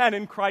Christ and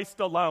in Christ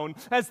alone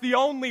as the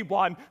only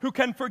one who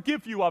can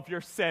forgive you of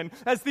your sin,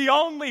 as the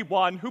only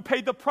one who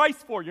paid the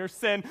price for your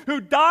sin, who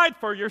died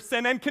for your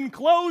sin and can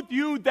clothe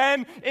you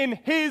then in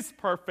His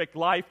perfect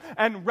life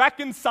and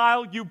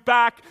reconcile you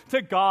back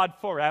to God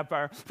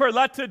forever. For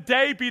let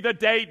today be the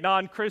day,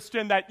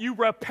 non-Christian, that you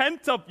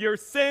repent of your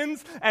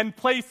sins and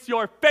place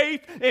your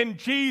faith in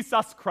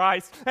Jesus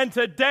Christ. And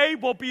today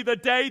will be the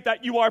day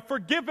that you are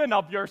forgiven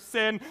of your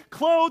sin,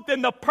 clothed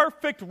in the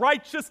perfect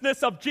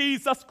righteousness of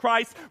Jesus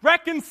Christ,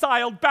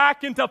 reconciled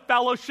back into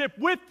fellowship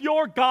with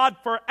your God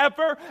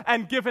forever,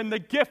 and given the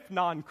gift,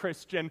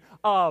 non-Christian,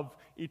 of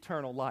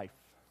eternal life.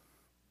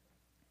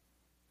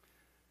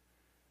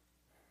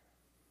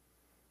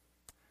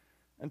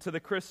 And to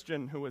the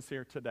Christian who is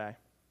here today,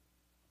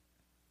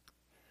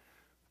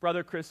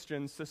 brother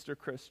Christian, sister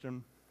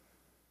Christian,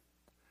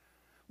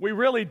 we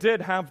really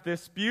did have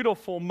this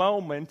beautiful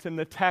moment in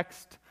the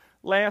text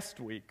last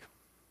week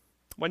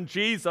when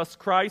Jesus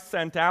Christ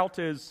sent out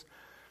His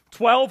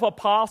 12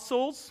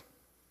 apostles,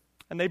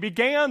 and they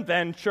began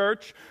then,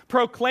 church,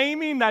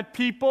 proclaiming that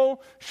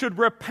people should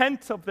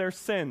repent of their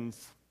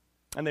sins.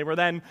 And they were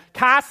then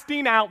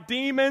casting out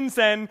demons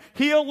and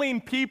healing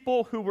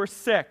people who were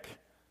sick.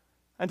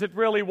 And it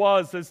really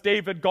was, as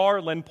David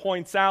Garland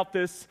points out,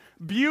 this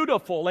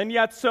beautiful and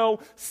yet so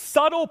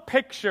subtle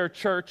picture,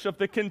 church, of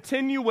the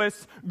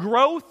continuous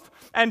growth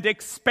and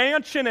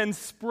expansion and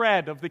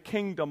spread of the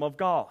kingdom of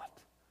God.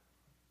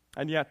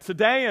 And yet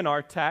today in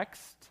our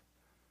text,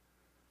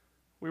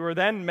 we were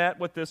then met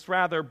with this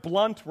rather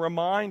blunt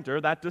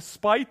reminder that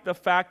despite the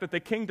fact that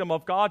the kingdom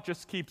of God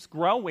just keeps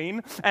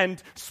growing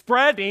and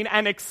spreading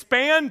and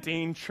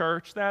expanding,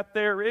 church, that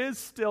there is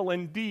still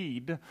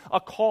indeed a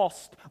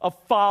cost of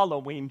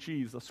following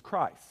Jesus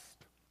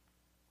Christ.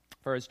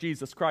 For as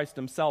Jesus Christ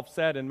Himself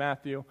said in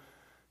Matthew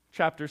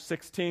chapter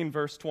 16,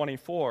 verse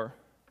 24,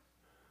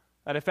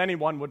 that if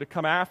anyone would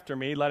come after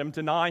me, let him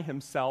deny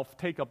himself,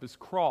 take up his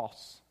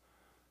cross,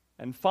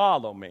 and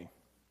follow me.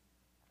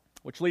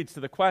 Which leads to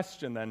the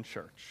question then,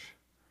 church.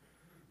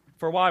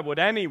 For why would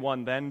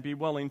anyone then be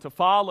willing to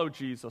follow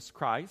Jesus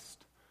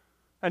Christ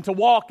and to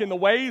walk in the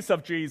ways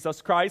of Jesus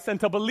Christ and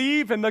to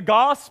believe in the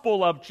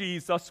gospel of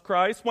Jesus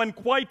Christ when,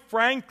 quite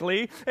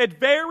frankly, it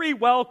very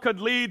well could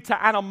lead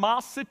to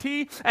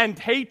animosity and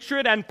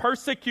hatred and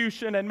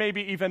persecution and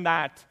maybe even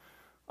that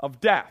of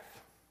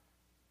death?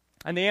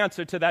 And the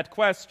answer to that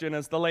question,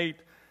 as the late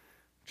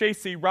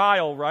J.C.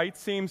 Ryle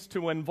writes, seems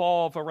to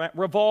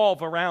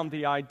revolve around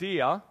the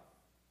idea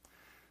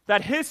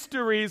that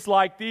histories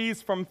like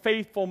these from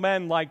faithful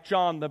men like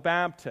John the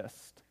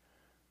Baptist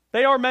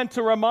They are meant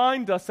to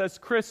remind us as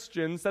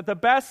Christians that the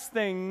best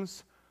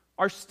things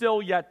are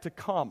still yet to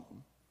come.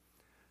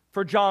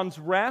 For John's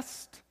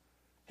rest,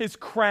 his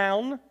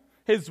crown,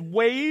 his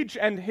wage,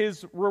 and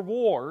his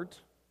reward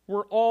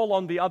were all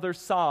on the other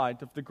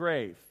side of the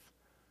grave.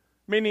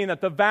 Meaning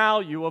that the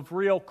value of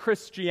real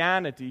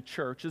Christianity,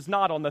 church, is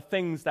not on the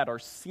things that are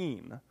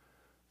seen,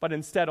 but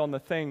instead on the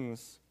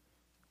things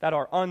that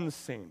are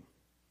unseen.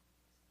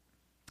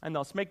 And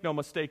thus, make no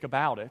mistake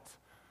about it,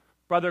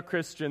 brother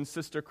Christian,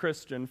 sister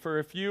Christian, for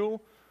if you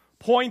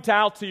point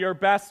out to your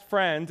best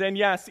friend, and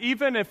yes,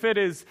 even if it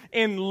is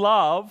in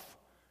love,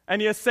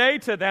 and you say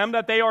to them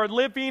that they are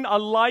living a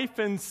life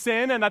in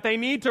sin and that they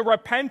need to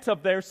repent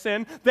of their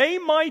sin, they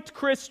might,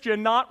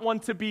 Christian, not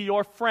want to be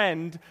your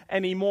friend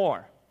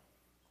anymore.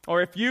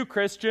 Or if you,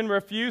 Christian,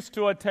 refuse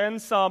to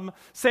attend some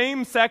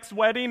same-sex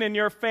wedding in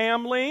your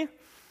family,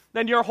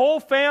 then your whole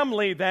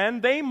family,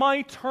 then, they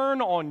might turn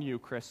on you,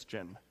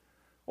 Christian.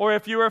 Or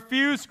if you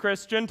refuse,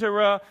 Christian,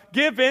 to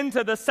give in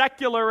to the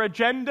secular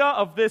agenda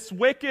of this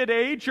wicked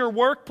age, your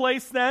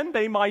workplace, then,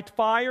 they might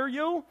fire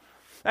you.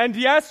 And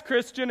yes,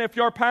 Christian, if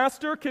your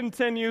pastor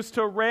continues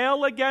to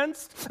rail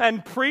against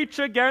and preach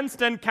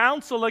against and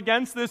counsel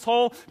against this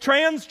whole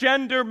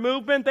transgender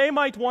movement, they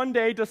might one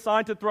day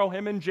decide to throw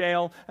him in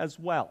jail as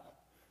well.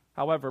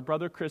 However,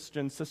 brother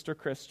Christian, sister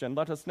Christian,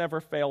 let us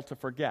never fail to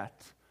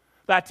forget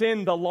that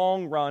in the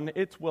long run,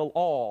 it will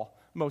all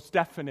most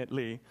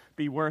definitely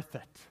be worth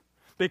it.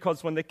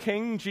 Because when the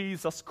King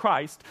Jesus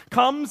Christ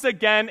comes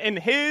again in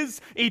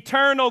his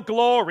eternal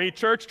glory,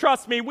 church,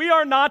 trust me, we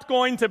are not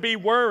going to be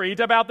worried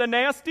about the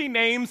nasty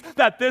names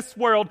that this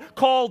world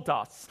called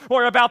us,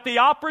 or about the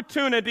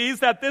opportunities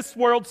that this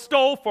world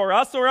stole for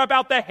us, or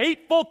about the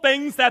hateful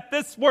things that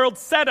this world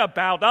said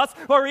about us,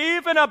 or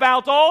even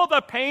about all the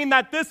pain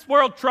that this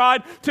world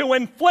tried to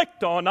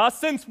inflict on us,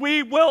 since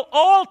we will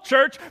all,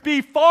 church,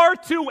 be far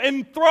too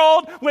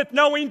enthralled with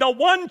knowing the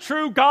one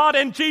true God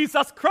and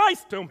Jesus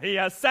Christ whom he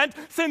has sent,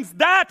 since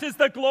that is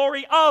the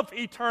glory of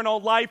eternal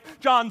life.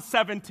 John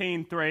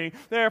 17:3.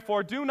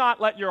 Therefore, do not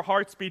let your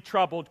hearts be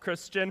troubled,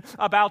 Christian,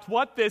 about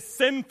what this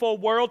sinful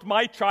world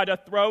might try to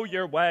throw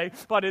your way,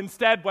 but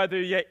instead, whether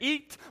you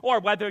eat or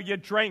whether you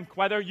drink,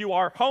 whether you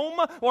are home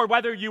or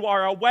whether you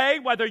are away,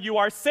 whether you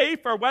are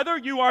safe or whether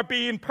you are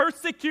being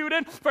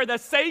persecuted for the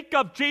sake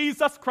of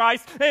Jesus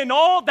Christ, in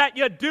all that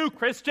you do,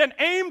 Christian,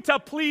 aim to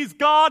please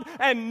God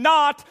and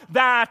not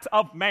that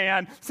of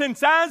man.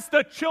 Since as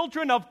the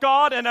children of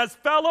God and as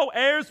fellow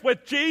heirs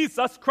with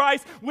Jesus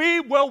Christ, we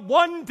will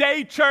one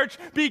day, church,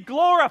 be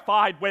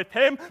glorified with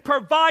him,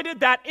 provided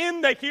that in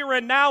the here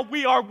and now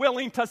we are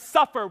willing to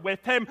suffer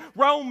with him.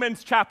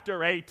 Romans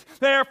chapter 8.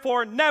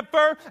 Therefore,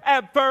 never,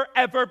 ever,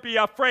 ever be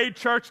afraid,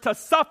 church, to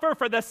suffer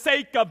for the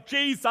sake of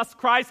Jesus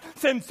Christ,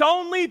 since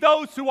only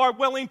those who are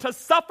willing to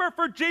suffer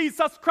for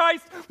Jesus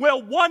Christ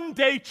will one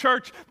day,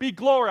 church, be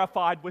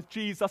glorified with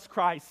Jesus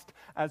Christ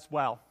as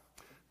well.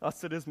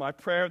 Thus it is my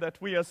prayer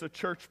that we as a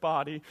church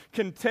body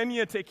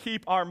continue to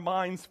keep our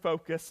minds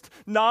focused,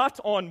 not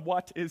on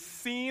what is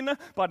seen,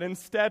 but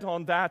instead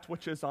on that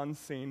which is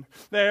unseen.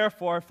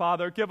 Therefore,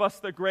 Father, give us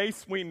the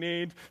grace we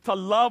need to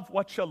love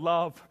what you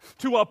love,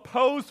 to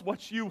oppose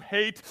what you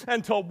hate,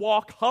 and to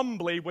walk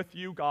humbly with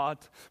you, God.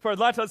 For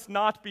let us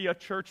not be a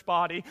church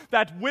body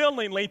that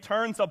willingly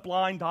turns a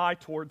blind eye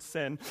towards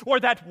sin, or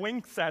that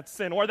winks at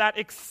sin, or that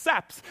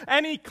accepts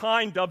any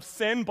kind of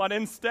sin, but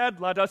instead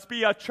let us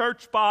be a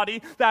church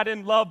body that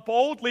in love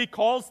boldly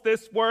calls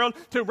this world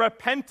to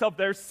repent of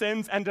their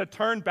sins and to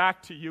turn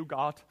back to you,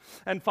 God.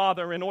 And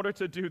Father, in order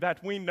to do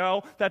that, we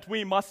know that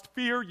we must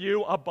fear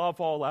you above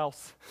all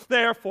else.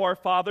 Therefore,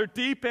 Father,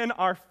 deepen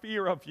our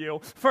fear of you,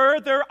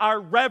 further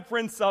our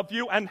reverence of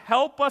you, and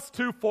help us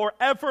to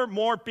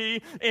forevermore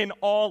be in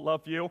all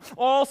of you.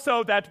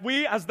 Also that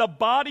we as the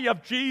body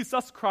of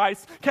Jesus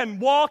Christ can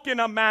walk in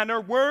a manner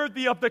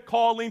worthy of the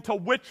calling to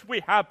which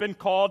we have been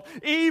called,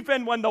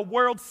 even when the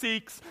world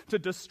seeks to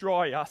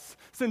destroy us.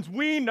 Since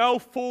we know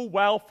full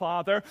well,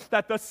 Father,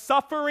 that the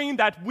suffering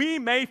that we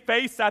may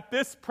face at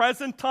this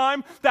present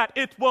time, that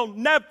it will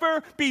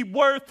never be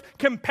worth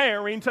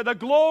comparing to the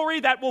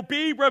glory that will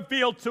be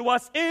revealed to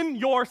us in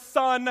your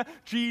Son,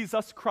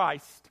 Jesus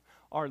Christ,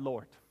 our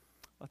Lord.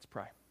 Let's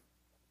pray.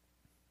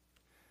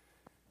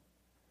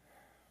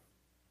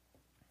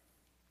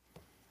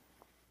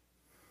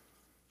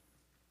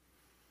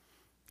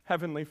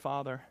 Heavenly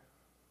Father,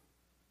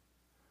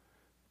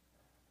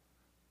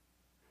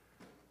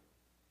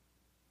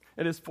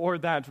 it is for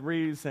that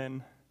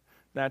reason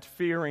that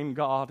fearing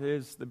God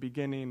is the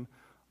beginning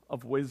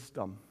of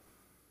wisdom.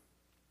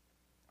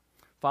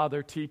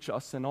 Father, teach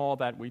us in all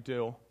that we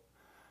do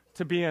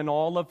to be in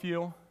all of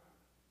you,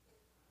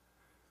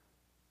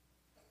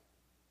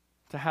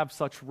 to have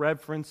such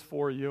reverence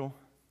for you,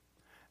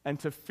 and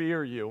to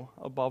fear you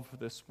above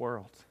this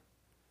world.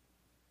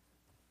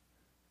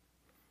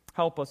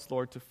 Help us,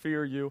 Lord, to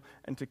fear you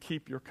and to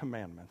keep your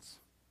commandments,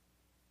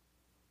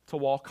 to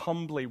walk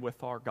humbly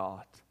with our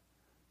God.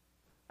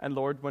 And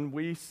Lord, when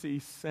we see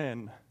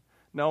sin,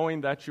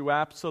 knowing that you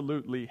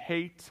absolutely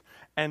hate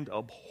and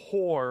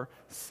abhor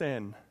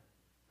sin,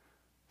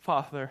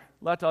 Father,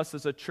 let us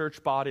as a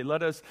church body,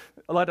 let us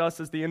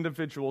as the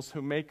individuals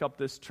who make up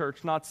this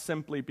church not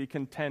simply be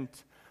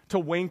content to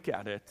wink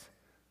at it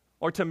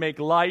or to make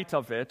light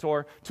of it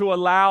or to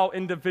allow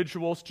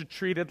individuals to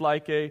treat it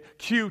like a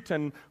cute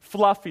and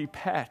fluffy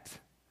pet.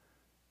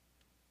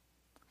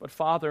 But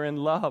Father, in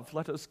love,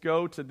 let us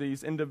go to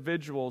these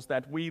individuals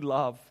that we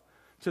love,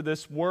 to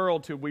this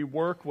world who we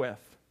work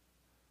with,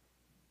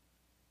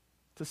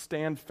 to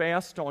stand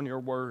fast on your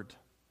word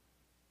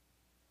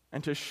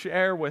and to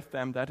share with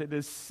them that it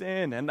is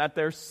sin and that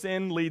their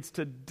sin leads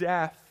to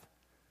death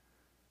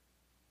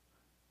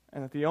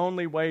and that the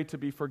only way to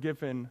be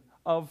forgiven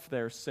of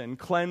their sin,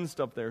 cleansed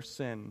of their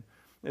sin,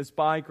 is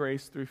by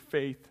grace through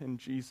faith in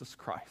Jesus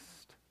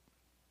Christ.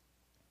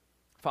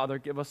 Father,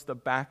 give us the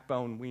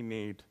backbone we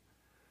need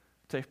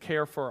to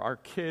care for our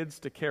kids,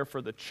 to care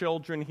for the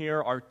children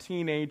here, our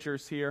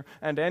teenagers here,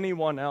 and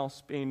anyone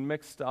else being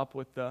mixed up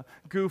with the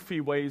goofy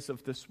ways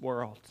of this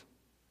world.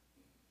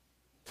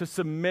 To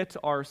submit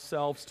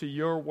ourselves to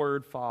your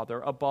word,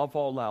 Father, above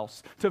all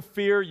else. To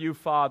fear you,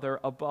 Father,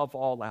 above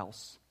all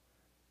else.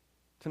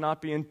 To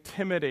not be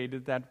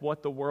intimidated at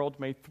what the world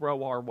may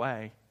throw our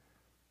way.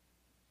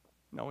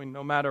 Knowing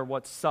no matter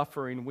what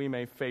suffering we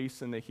may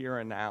face in the here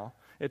and now,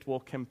 it will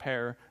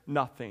compare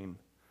nothing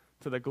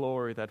to the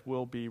glory that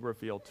will be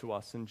revealed to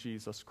us in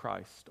Jesus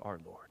Christ our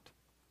Lord.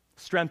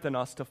 Strengthen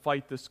us to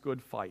fight this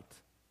good fight.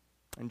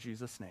 In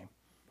Jesus' name,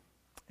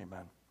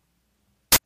 amen.